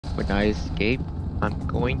When I escape, I'm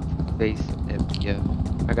going to face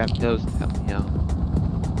FBO. I got pills to help me out.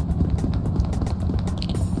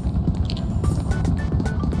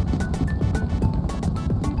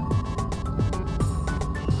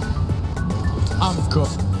 I'm good.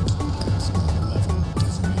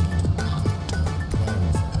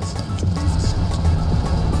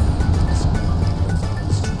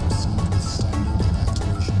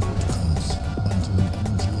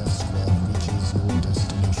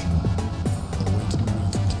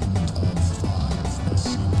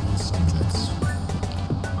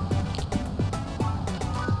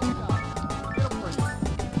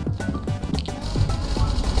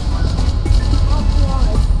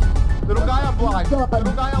 Little guy, I'm blind. God.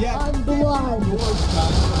 Little guy, I'm Yeah, blind. I'm blind.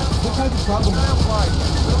 What kind of problem? Little guy, I'm blind.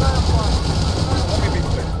 Little guy, I'm blind. Let me be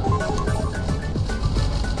quick.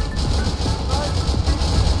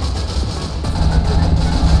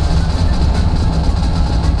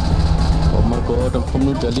 Oh my god, I'm from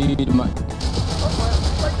New Delhi. Right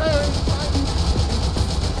there.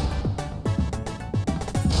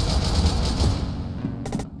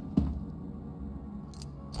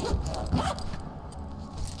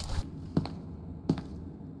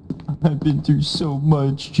 I've been through so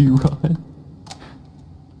much, G-Rod.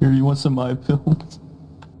 Here, you want some eye pills?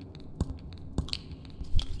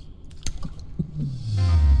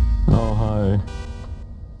 Oh, hi.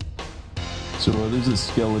 So, there's a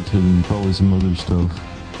skeleton, probably some other stuff.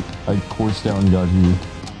 I coursed down and got here.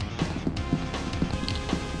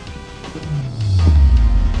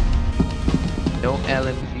 No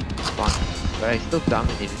LMG response, but I still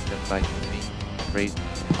dominated them by doing crazy.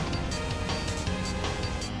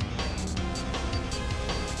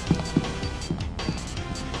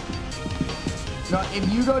 No, if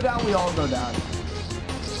you go down, we all go down.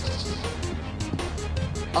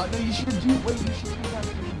 Oh, no, you should do, wait, you should do that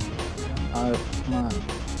too. Come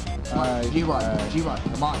on. G-Rod, G-Rod,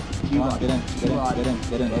 come on. G-Rod, Get in. G-Rod. Wait,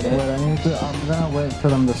 I need to, I'm gonna wait for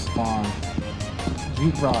them to spawn.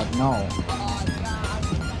 G-Rod, no.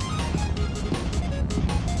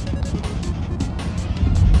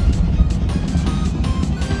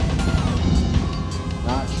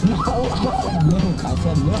 Not true. Milk, I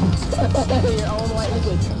said milk. Your own white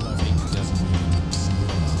liquid.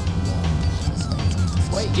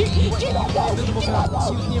 Wait, invisible pill.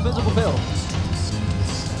 Use the invisible pill.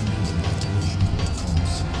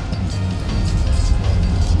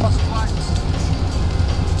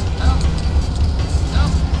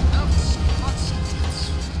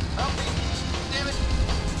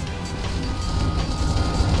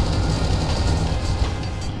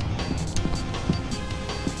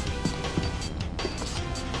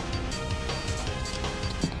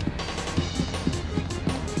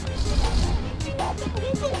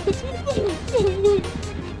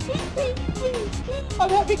 I'm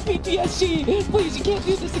having PTSD! Please, you can't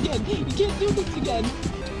do this again! You can't do this again!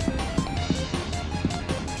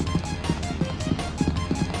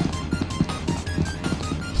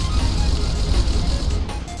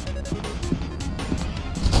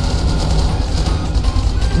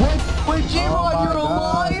 Wait, G-Rod, you're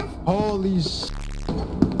alive? Holy s***.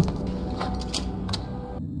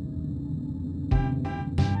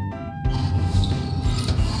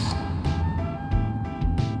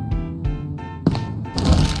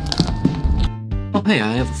 Oh, hey,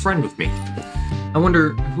 I have a friend with me. I wonder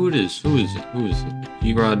who it is. Who is it? Who is it?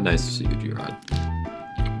 G-Rod, nice to see you, G-Rod.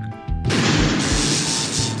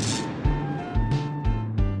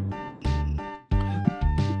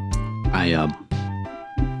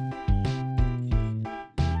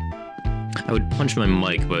 I would punch my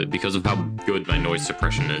mic, but because of how good my noise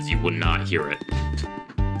suppression is, you would not hear it.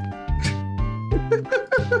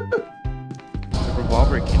 The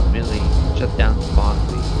revolver can really shut down spawn,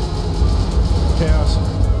 please. Chaos.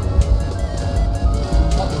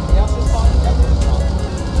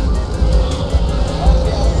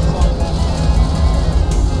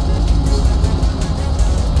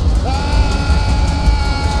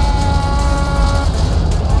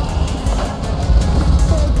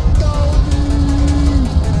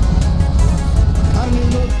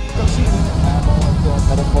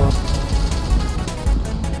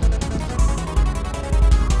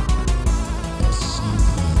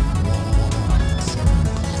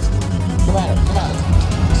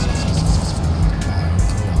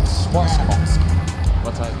 More ammo.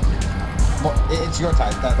 What type? It's your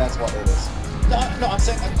type. That's what it is. No, I'm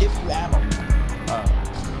saying I give you ammo.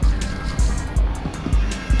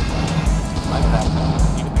 My bad.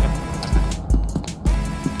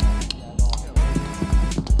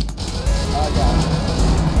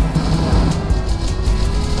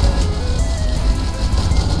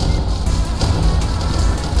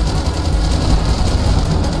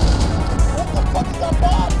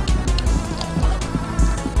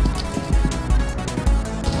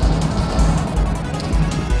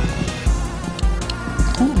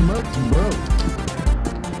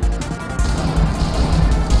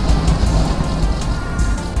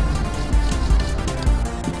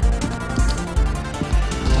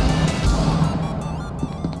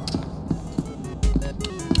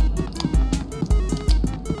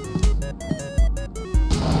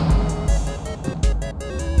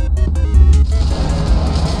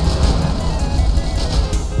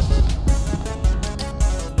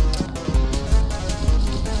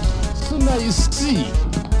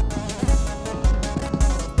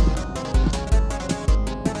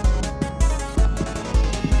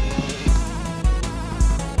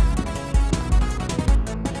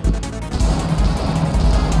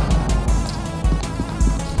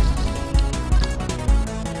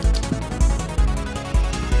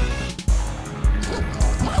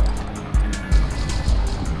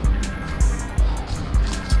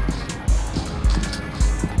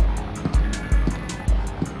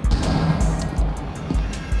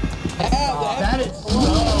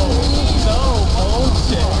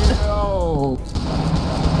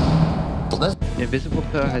 Invisible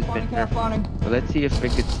pill has been nerfed, but let's see if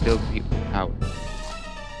it could still be powered.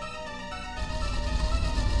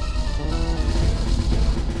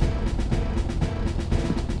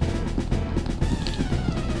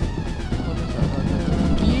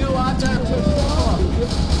 You are to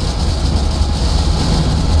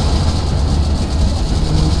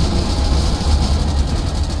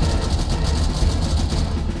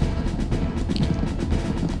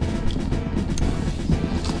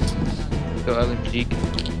So LMG,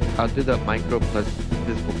 I'll do the micro plus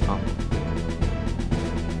visible combo.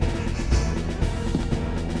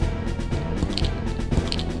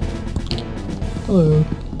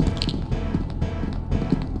 Hello.